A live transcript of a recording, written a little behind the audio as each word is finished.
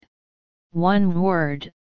one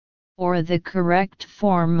word, or the correct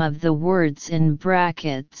form of the words in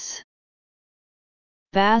brackets.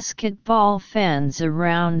 Basketball fans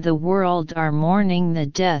around the world are mourning the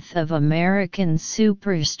death of American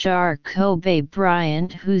superstar Kobe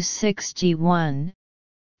Bryant, who's 61,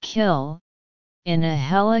 killed in a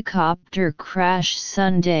helicopter crash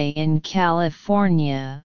Sunday in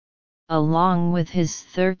California, along with his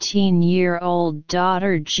 13-year-old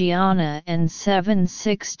daughter Gianna and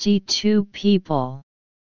 762 people.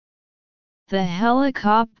 The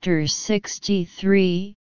helicopter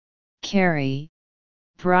 63 carry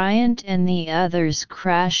Bryant and the others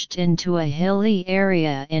crashed into a hilly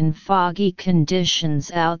area in foggy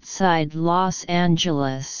conditions outside Los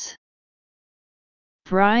Angeles.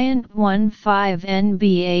 Bryant won 5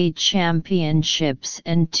 NBA championships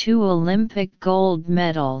and 2 Olympic gold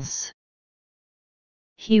medals.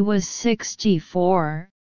 He was 64,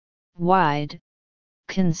 wide,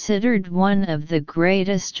 considered one of the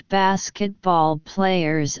greatest basketball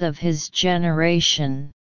players of his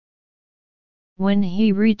generation. When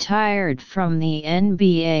he retired from the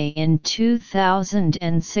NBA in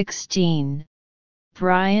 2016,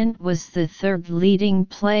 Bryant was the third leading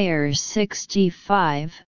player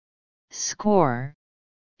 65 score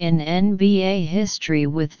in NBA history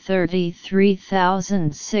with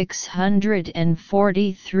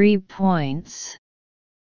 33,643 points.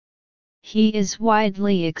 He is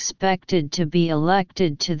widely expected to be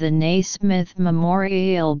elected to the Naismith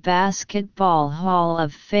Memorial Basketball Hall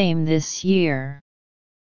of Fame this year.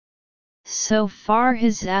 So far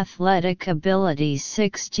his athletic ability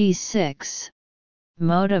 66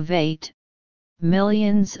 motivate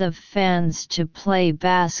millions of fans to play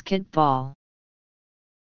basketball.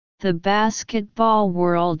 The basketball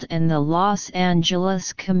world and the Los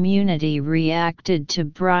Angeles community reacted to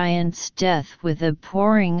Bryant's death with a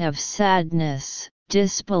pouring of sadness,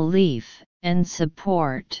 disbelief, and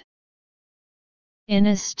support. In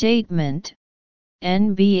a statement,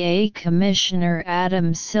 NBA Commissioner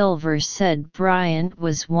Adam Silver said Bryant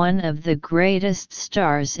was one of the greatest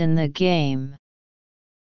stars in the game.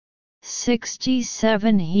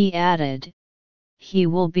 67 he added, he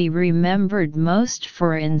will be remembered most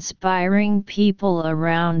for inspiring people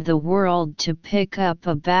around the world to pick up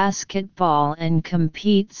a basketball and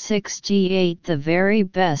compete 68 the very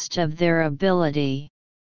best of their ability.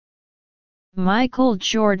 Michael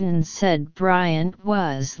Jordan said Bryant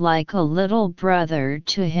was like a little brother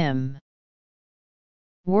to him.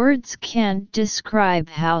 Words can't describe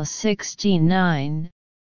how 69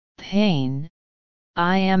 pain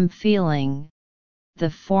I am feeling, the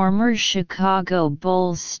former Chicago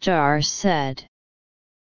Bulls star said.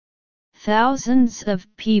 Thousands of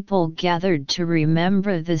people gathered to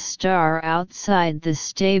remember the star outside the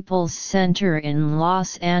Staples Center in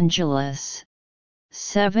Los Angeles.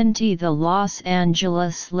 70 The Los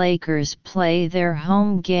Angeles Lakers play their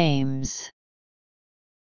home games.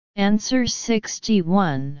 Answer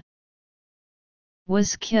 61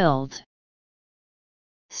 was killed.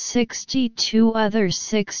 62 other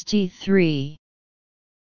 63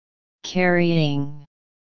 carrying.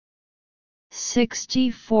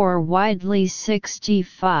 64 widely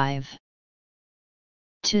 65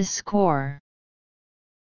 to score.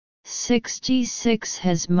 66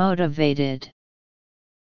 has motivated.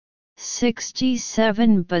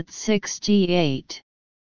 67 but 68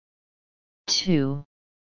 2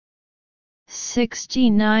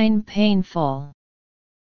 69 painful.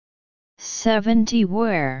 70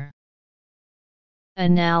 where.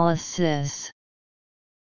 Analysis.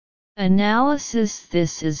 Analysis.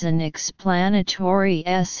 This is an explanatory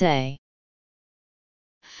essay.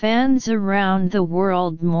 Fans around the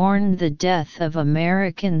world mourn the death of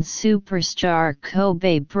American superstar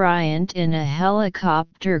Kobe Bryant in a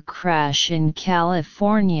helicopter crash in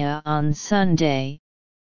California on Sunday,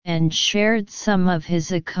 and shared some of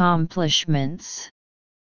his accomplishments.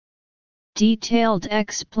 Detailed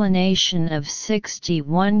explanation of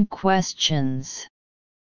 61 questions.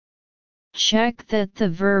 Check that the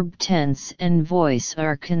verb tense and voice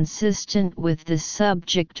are consistent with the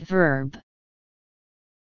subject verb.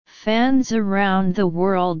 Fans around the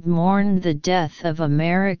world mourn the death of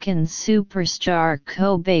American superstar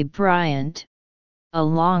Kobe Bryant,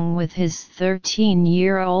 along with his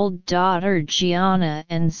 13-year-old daughter Gianna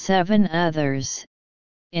and 7 others,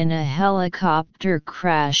 in a helicopter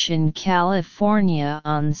crash in California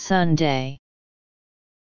on Sunday.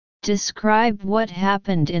 Describe what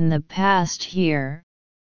happened in the past here,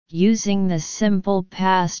 using the simple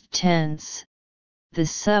past tense, the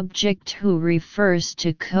subject who refers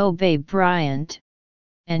to Kobe Bryant,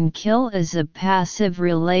 and kill is a passive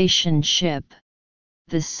relationship.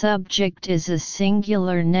 The subject is a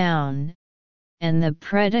singular noun, and the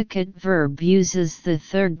predicate verb uses the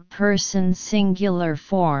third-person singular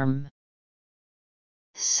form.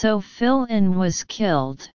 So fill-in was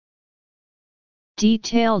killed.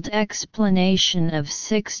 Detailed explanation of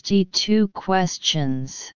 62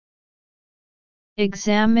 questions.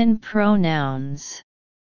 Examine pronouns.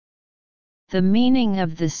 The meaning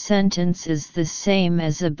of the sentence is the same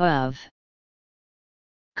as above.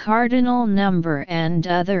 Cardinal number and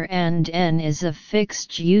other and n is a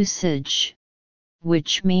fixed usage,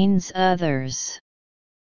 which means others.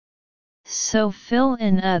 So fill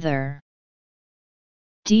in other.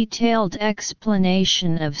 Detailed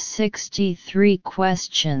explanation of 63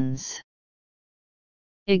 questions.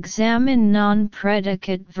 Examine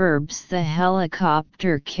non-predicate verbs. The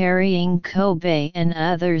helicopter carrying Kobe and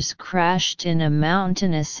others crashed in a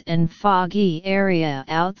mountainous and foggy area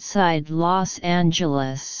outside Los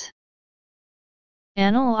Angeles.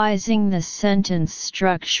 Analyzing the sentence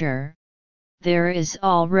structure, there is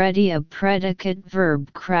already a predicate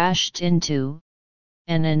verb crashed into,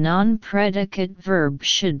 and a non-predicate verb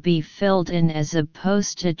should be filled in as a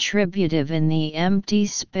post-attributive in the empty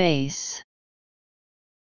space.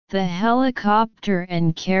 The helicopter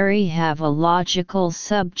and carry have a logical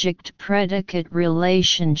subject-predicate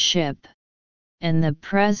relationship, and the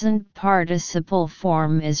present participle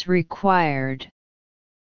form is required.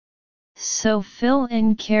 So fill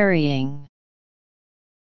in carrying.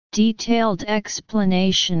 Detailed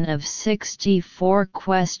explanation of 64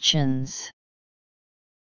 questions.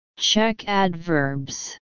 Check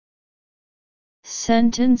adverbs.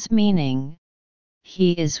 Sentence meaning: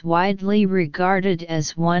 he is widely regarded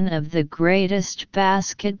as one of the greatest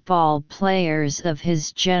basketball players of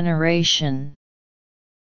his generation.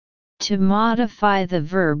 To modify the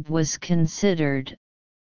verb was considered,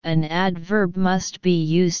 an adverb must be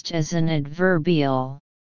used as an adverbial.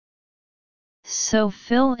 So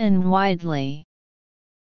fill in widely.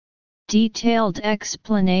 Detailed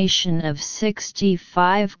explanation of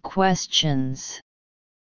 65 questions.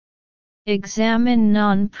 Examine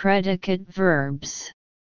non-predicate verbs.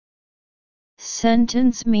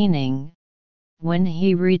 Sentence meaning: when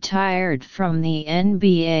he retired from the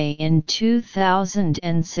NBA in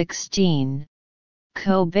 2016,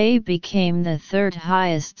 Kobe became the third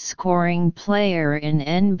highest scoring player in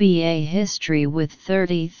NBA history with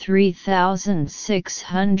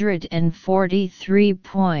 33,643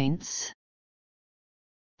 points.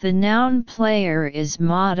 The noun player is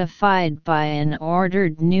modified by an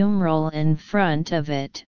ordered numeral in front of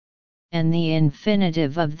it, and the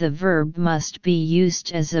infinitive of the verb must be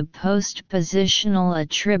used as a postpositional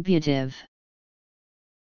attributive.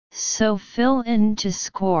 So fill in to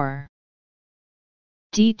score.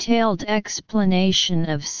 Detailed explanation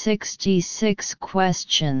of 66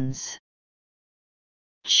 questions.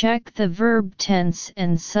 Check the verb tense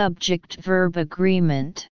and subject-verb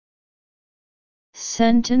agreement.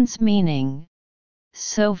 Sentence meaning: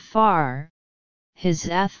 so far, his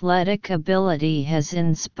athletic ability has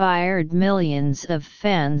inspired millions of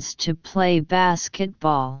fans to play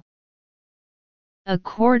basketball.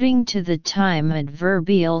 According to the time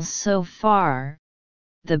adverbial so far,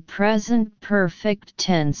 the present perfect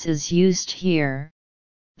tense is used here,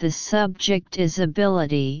 the subject is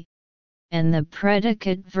ability, and the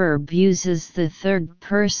predicate verb uses the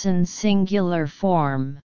third-person singular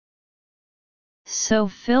form. So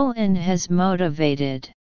fill in has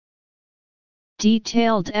motivated.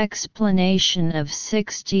 Detailed explanation of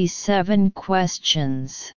 67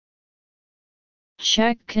 questions.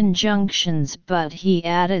 Check conjunctions, but he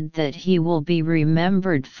added that he will be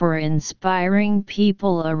remembered for inspiring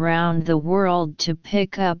people around the world to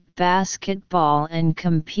pick up basketball and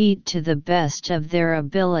compete to the best of their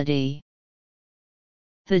ability.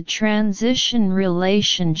 The transition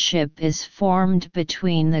relationship is formed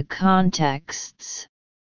between the contexts,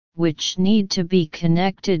 which need to be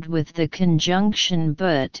connected with the conjunction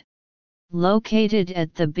but, located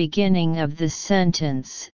at the beginning of the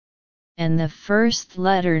sentence, and the first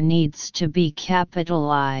letter needs to be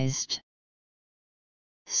capitalized.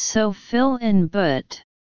 So fill in but.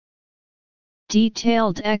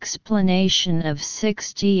 Detailed explanation of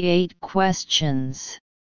 68 questions.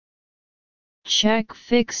 Check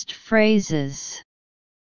fixed phrases.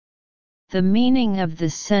 The meaning of the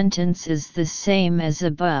sentence is the same as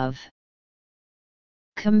above.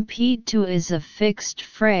 Compete to is a fixed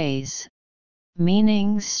phrase,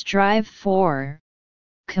 meaning strive for,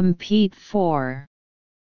 compete for.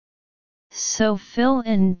 So fill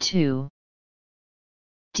in to.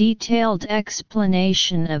 Detailed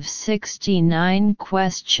explanation of 69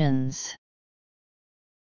 questions.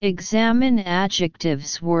 Examine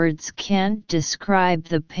adjectives. Words can't describe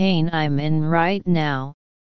the pain I'm in right now,